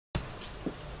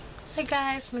Hey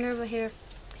guys, Minerva here.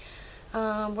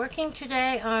 Working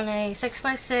today on a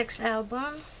 6x6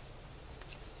 album.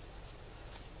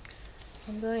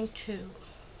 I'm going to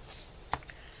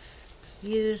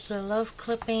use the Love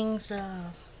Clippings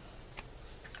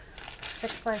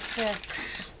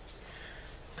 6x6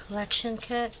 collection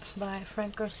kit by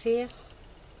Garcia.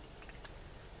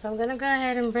 So I'm going to go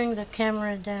ahead and bring the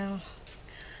camera down.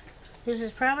 This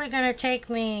is probably going to take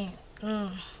me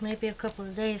maybe a couple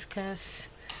of days because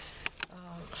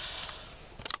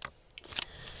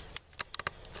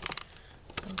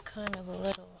I'm kind of a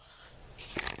little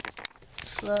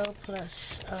slow,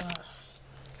 plus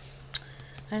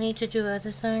I need to do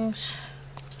other things,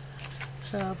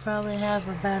 so I'll probably have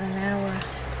about an hour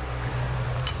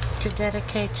to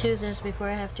dedicate to this before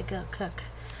I have to go cook.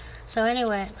 So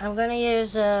anyway, I'm going to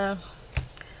use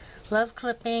Love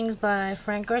Clippings by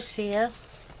Garcia,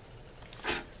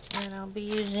 and I'll be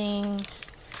using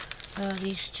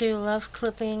these two Love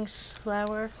Clippings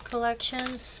flower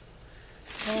collections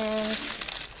and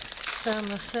some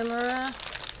ephemera.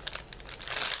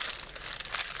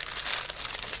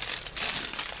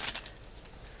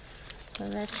 So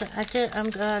that's it.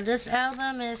 This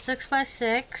album is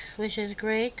 6x6, which is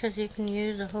great because you can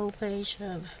use a whole page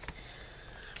of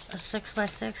a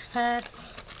 6x6 pad.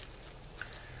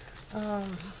 Let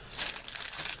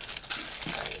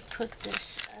me put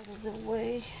this out of the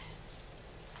way.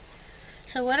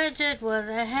 So what I did was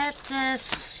I had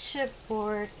this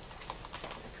chipboard.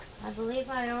 I believe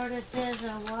I ordered this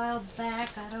a while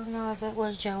back. I don't know if it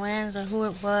was Joann's or who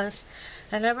it was.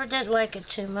 I never did like it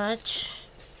too much,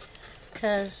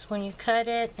 because when you cut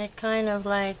it, it kind of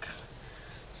like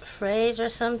frays or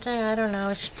something. I don't know.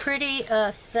 It's pretty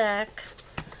thick.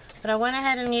 But I went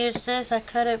ahead and used this. I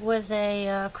cut it with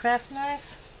a craft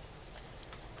knife.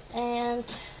 And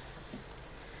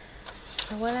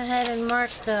I went ahead and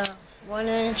marked the 1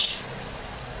 inch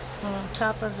on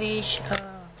top of each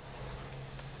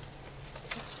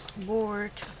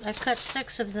board. I cut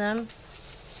 6 of them.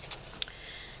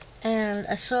 And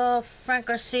I saw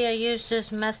Garcia use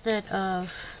this method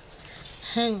of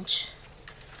hinge,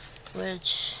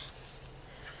 which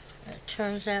it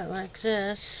turns out like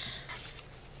this.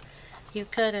 You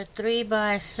cut a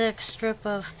 3x6 strip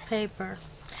of paper.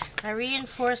 I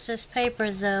reinforce this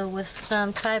paper though with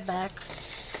some tie-back.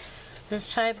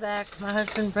 This tie-back, my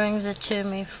husband brings it to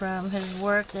me from his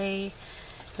work. They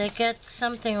get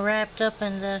something wrapped up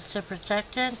in this to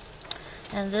protect it.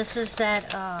 And this is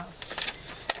that, I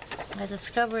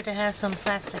discovered it has some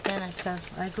plastic in it because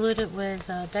I glued it with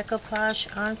decoupage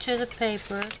onto the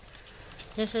paper.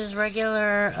 This is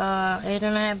regular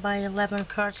 8.5 by 11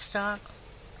 cardstock.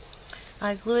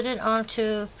 I glued it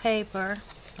onto paper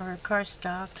or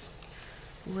cardstock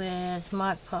with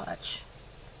Mod Podge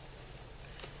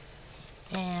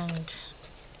and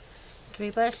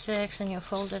 3x6, and you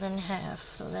fold it in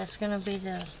half. So that's going to be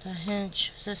the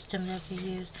hinge system that you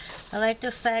use. I like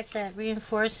the fact that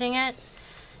reinforcing it,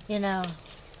 you know,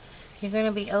 you're going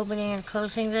to be opening and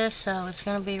closing this, so it's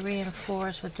going to be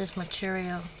reinforced with this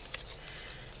material.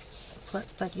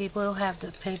 But you will have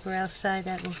the paper outside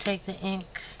that will take the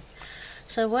ink.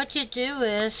 So what you do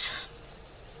is,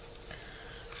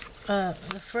 the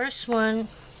first one,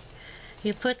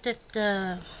 you put the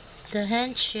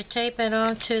hinge, you tape it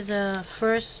onto the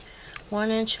first 1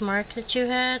 inch mark that you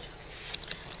had,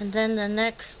 and then the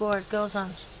next board goes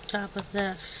on top of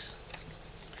this.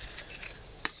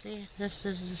 See, this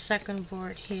is the second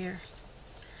board here.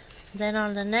 Then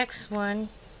on the next one,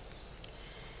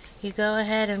 you go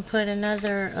ahead and put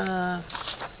another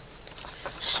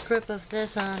strip of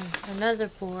this on another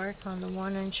board on the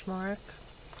 1 inch mark,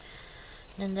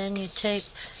 and then you tape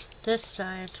this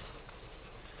side.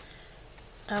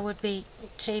 I would be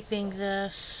taping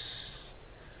this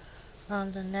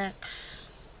on the next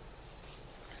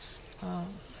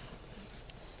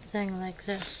thing like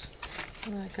this.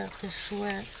 I got this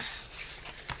wet.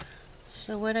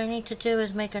 So what I need to do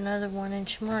is make another 1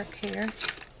 inch mark here.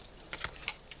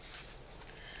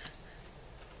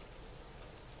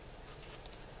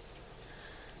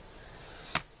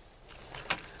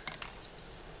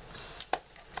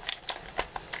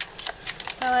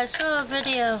 So I saw a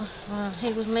video,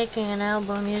 he was making an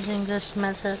album using this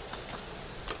method.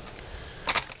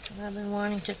 I've been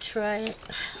wanting to try it,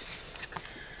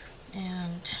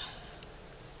 and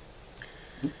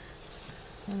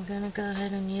I'm going to go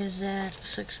ahead and use that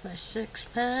 6x6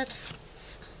 pad.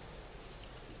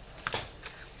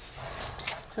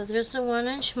 So there's the 1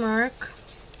 inch mark.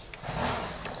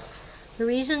 The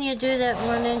reason you do that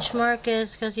 1 inch mark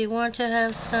is because you want to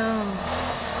have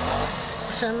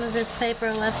some of this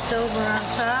paper left over on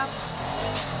top,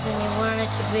 and you want it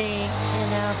to be, you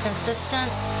know,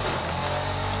 consistent.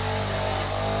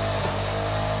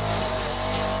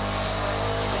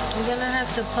 I'm gonna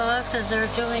have to pause because they're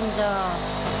doing the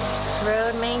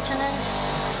road maintenance,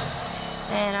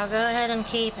 and I'll go ahead and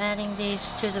keep adding these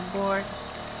to the board,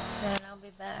 and I'll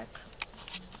be back.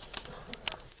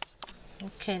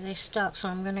 Okay, they stopped, so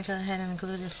I'm gonna go ahead and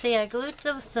glue this. See, I glued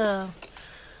the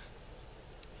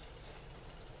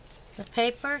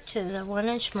paper to the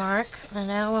 1-inch mark, and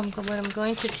now what I'm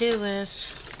going to do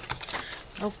is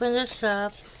open this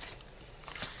up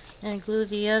and glue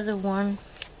the other one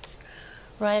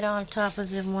right on top of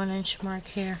the 1-inch mark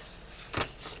here.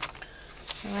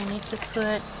 So I need to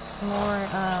put more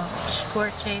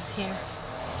squirt tape here.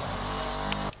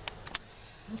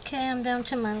 Okay, I'm down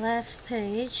to my last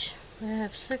page. I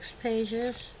have 6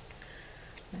 pages,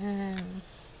 and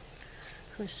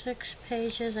for 6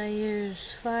 pages I use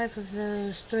 5 of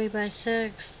those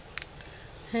 3x6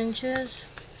 hinges.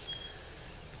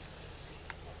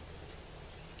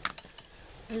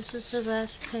 This is the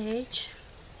last page.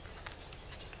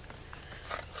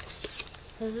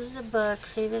 This is the book.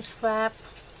 See this flap?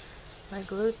 I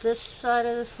glued this side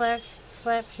of the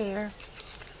flap here.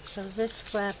 So this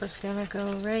flap is going to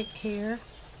go right here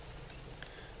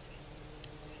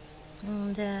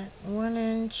on that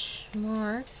 1-inch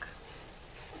mark.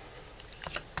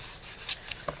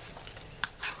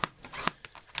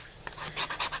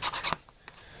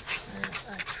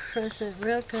 I press it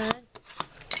real good,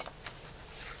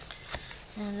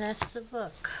 and that's the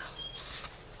book.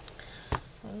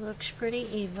 It looks pretty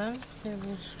even. There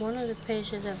was one of the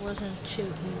pages that wasn't too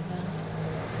even.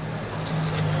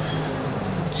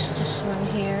 It's this one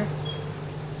here.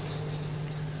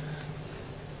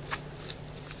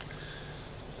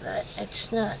 But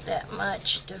it's not that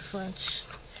much difference.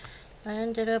 I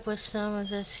ended up with some of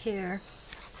this here.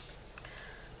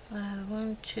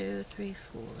 1, 2, 3,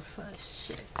 4, 5,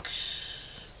 6.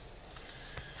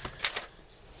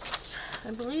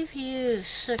 I believe you used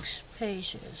 6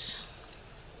 pages.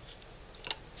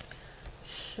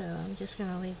 So I'm just going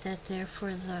to leave that there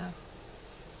for the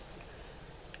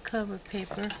cover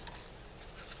paper.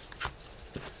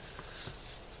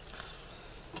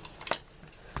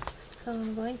 So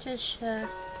I'm going to check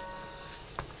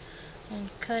and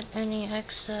cut any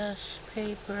excess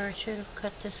paper. I should have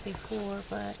cut this before,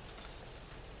 but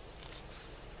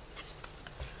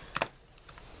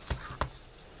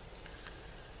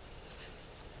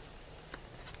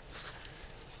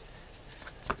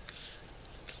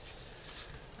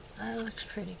that looks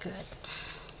pretty good.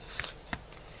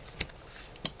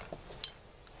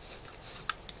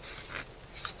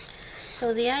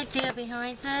 So the idea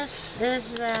behind this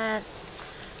is that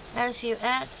as you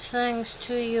add things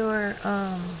to your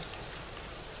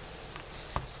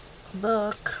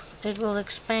book, it will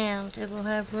expand. It will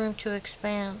have room to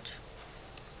expand.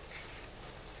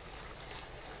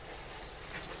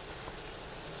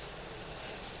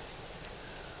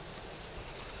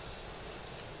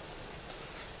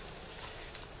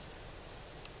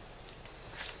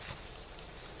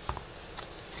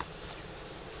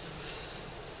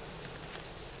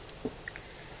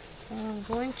 I'm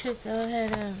going to go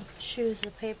ahead and choose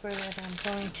the paper that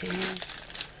I'm going to use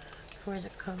for the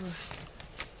cover.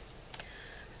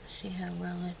 See how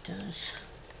well it does.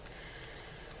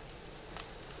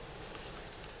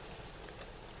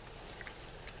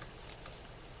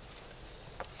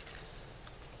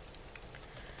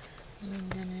 I'm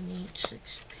gonna need 6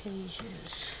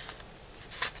 pages.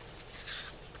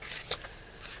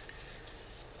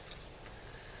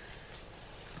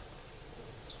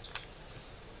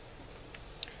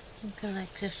 I think I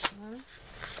like this one.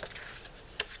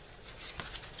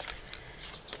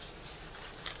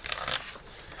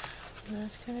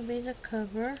 That's going to be the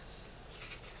cover.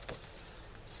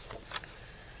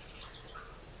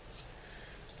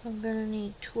 I'm going to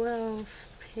need 12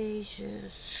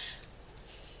 pages.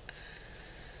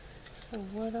 So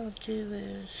what I'll do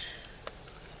is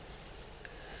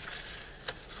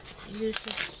use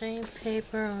the same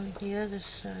paper on the other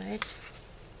side.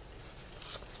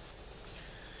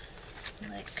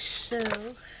 Like so.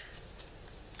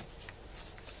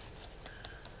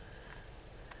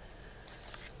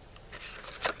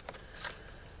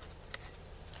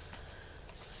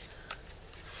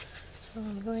 So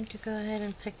I'm going to go ahead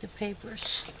and pick the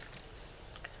papers.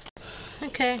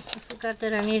 Okay, I forgot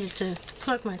that I needed to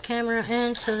plug my camera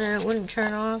in so that it wouldn't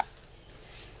turn off.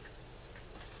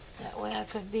 That way I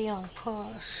could be on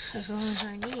pause as long as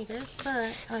I need it,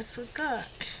 but I forgot.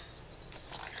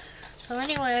 So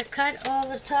anyway, I cut all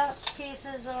the top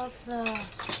pieces off the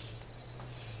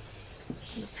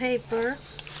paper.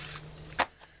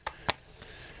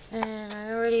 And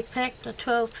I already picked the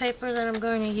 12 paper that I'm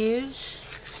going to use.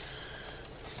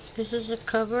 This is the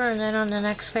cover, and then on the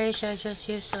next page I just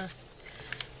use the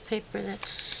paper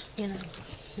that's, you know,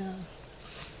 the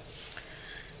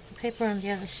paper on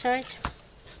the other side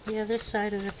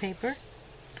of the paper.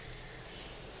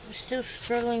 I'm still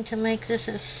struggling to make this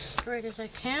as straight as I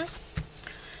can.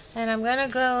 And I'm going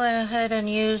to go ahead and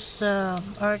use the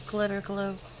art glitter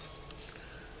glue.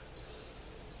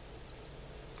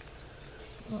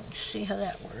 Let's see how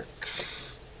that works.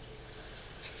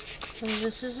 So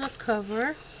this is the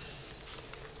cover.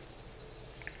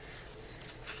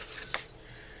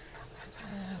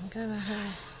 I'm going to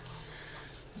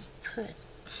put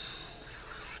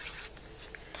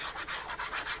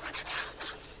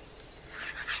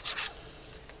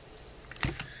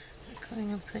I'm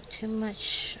going to put too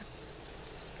much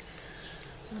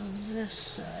on this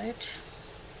side.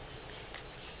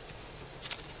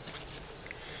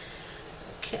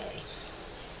 Okay.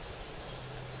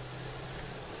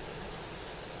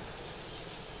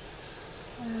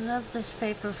 I love this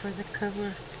paper for the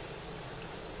cover.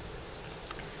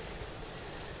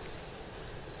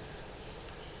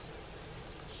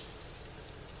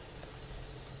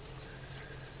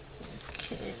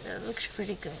 Okay, that looks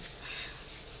pretty good.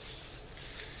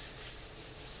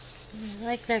 I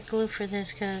like that glue for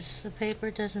this because the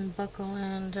paper doesn't buckle,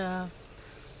 and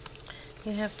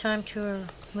you have time to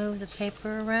move the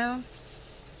paper around.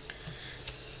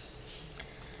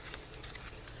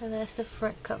 So that's the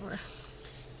front cover.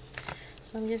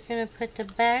 So I'm just going to put the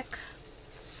back,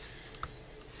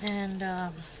 and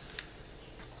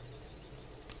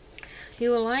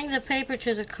you align the paper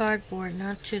to the cardboard,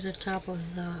 not to the top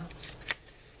of the...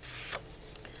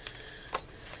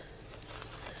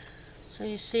 So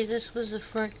you see, this was the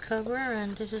front cover,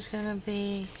 and this is going to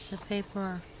be the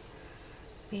paper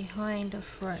behind the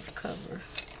front cover.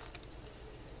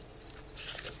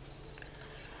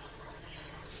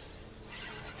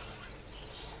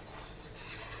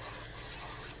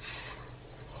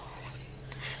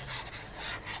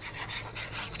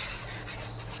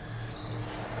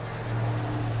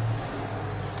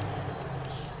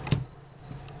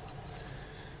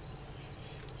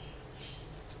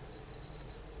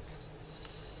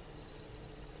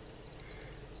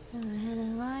 Go ahead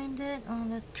and line it on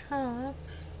the top,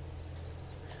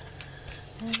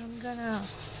 and I'm gonna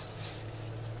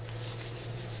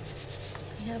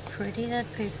see how pretty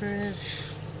that paper is.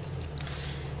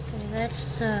 Okay, that's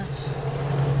the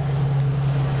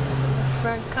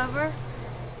front cover.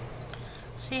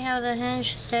 See how the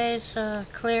hinge stays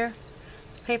clear?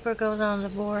 Paper goes on the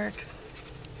board.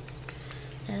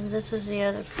 And this is the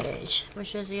other page,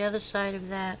 which is the other side of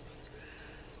that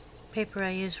paper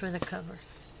I use for the cover.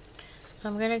 So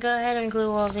I'm going to go ahead and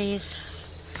glue all these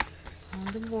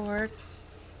on the board,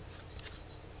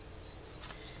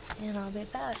 and I'll be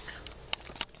back.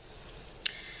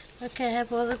 Okay, I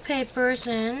have all the papers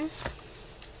in,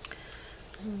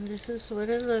 and this is what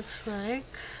it looks like.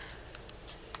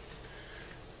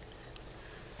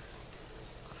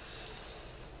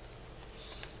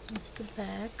 That's the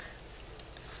back.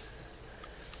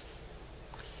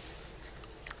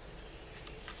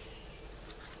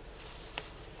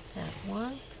 That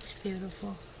one is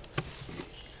beautiful.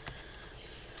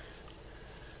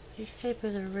 These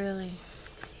papers are really,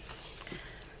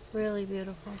 really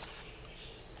beautiful.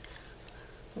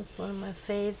 This is one of my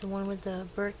faves, the one with the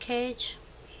bird cage.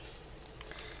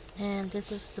 And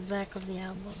this is the back of the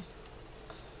album.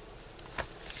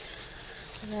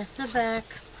 So that's the back,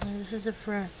 and this is the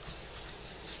front.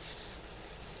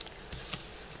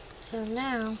 So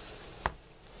now,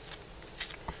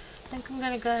 I think I'm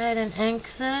going to go ahead and ink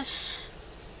this.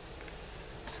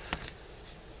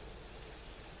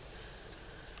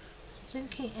 I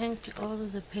think he inked all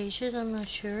of the pages, I'm not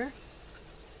sure.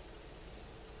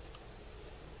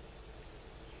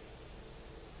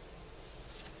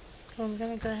 So I'm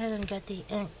going to go ahead and get the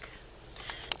ink.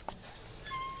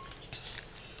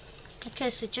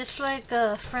 Okay, so just like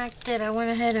Frank did, I went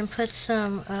ahead and put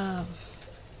some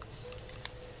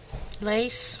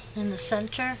lace in the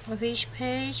center of each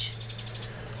page.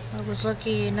 I was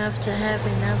lucky enough to have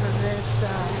enough of this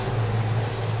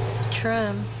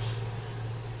trim,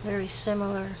 very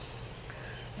similar.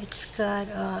 It's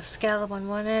got scallop on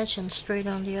one edge and straight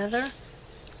on the other.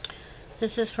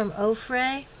 This is from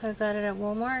Ofray. I got it at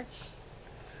Walmart.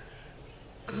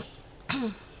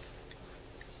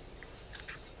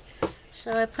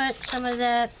 So I put some of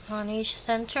that on each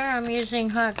center. I'm using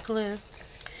hot glue.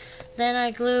 Then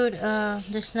I glued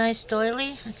this nice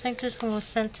doily. I think this one was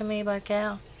sent to me by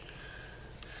Gail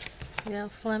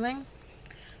Fleming,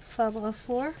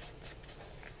 504.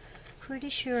 pretty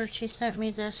sure she sent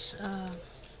me this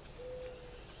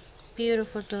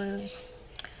beautiful doily.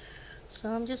 So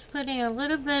I'm just putting a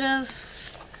little bit of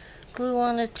glue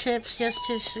on the tips just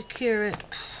to secure it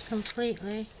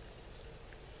completely.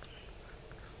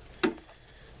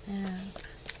 And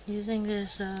using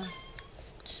this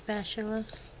spatula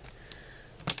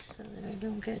so that I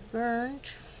don't get burned,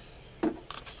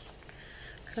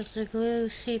 because the glue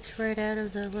seeps right out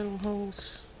of the little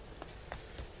holes.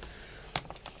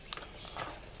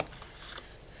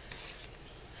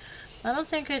 I don't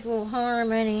think it will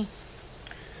harm anything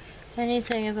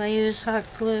if I use hot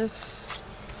glue.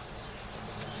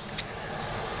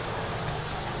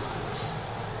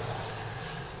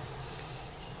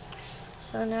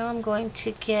 So now I'm going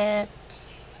to get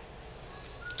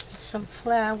some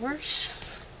flowers.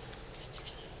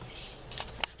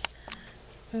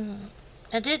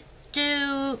 I did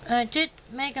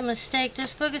make a mistake.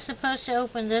 This book is supposed to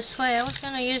open this way. I was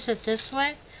going to use it this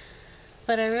way,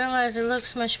 but I realized it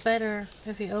looks much better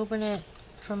if you open it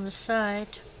from the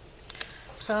side.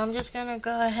 So I'm just going to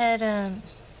go ahead and,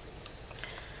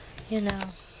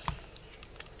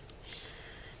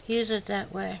 use it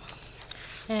that way.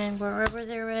 And wherever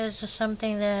there is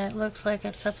something that looks like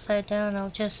it's upside down, I'll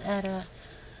just add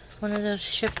one of those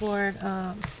chipboard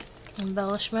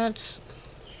embellishments.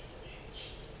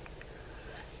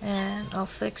 And I'll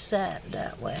fix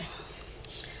that way.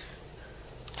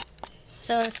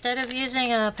 So instead of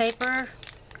using a paper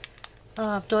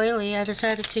doily, I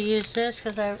decided to use this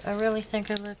because I really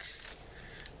think it looks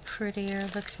prettier.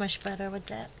 It looks much better with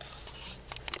that.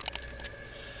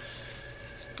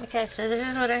 Okay, so this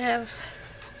is what I have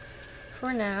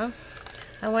for now.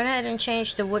 I went ahead and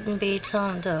changed the wooden beads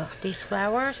on these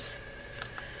flowers.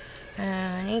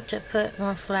 And I need to put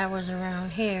more flowers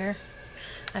around here.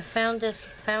 I found this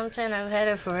fountain. I've had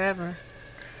it forever.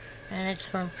 And it's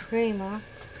from Prima.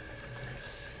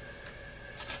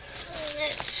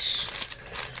 It's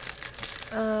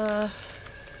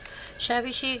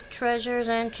Shabby Chic Treasures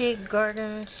Antique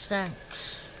Garden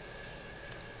Scents.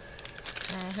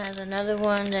 And it has another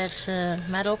one that's a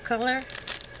metal color.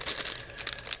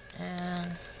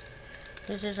 And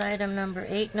this is item number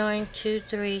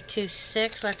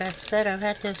 892326. Like I said, I've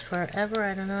had this forever.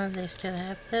 I don't know if they still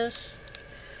have this.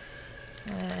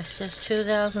 It says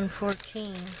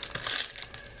 2014.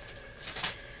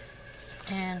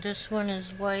 And this one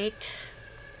is white.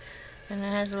 And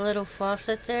it has a little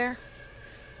faucet there.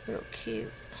 Real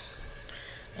cute.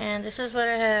 And this is what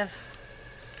I have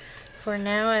for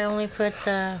now. I only put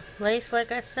the lace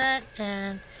like I said.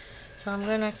 And so I'm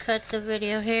going to cut the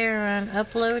video here and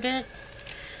upload it.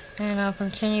 And I'll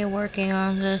continue working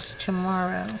on this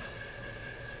tomorrow.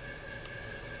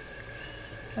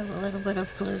 Have a little bit of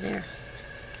glue there.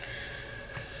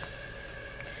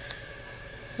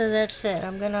 So that's it.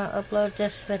 I'm going to upload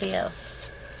this video.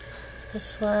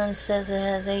 This one says it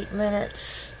has 8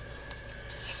 minutes.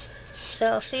 So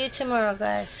I'll see you tomorrow,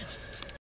 guys.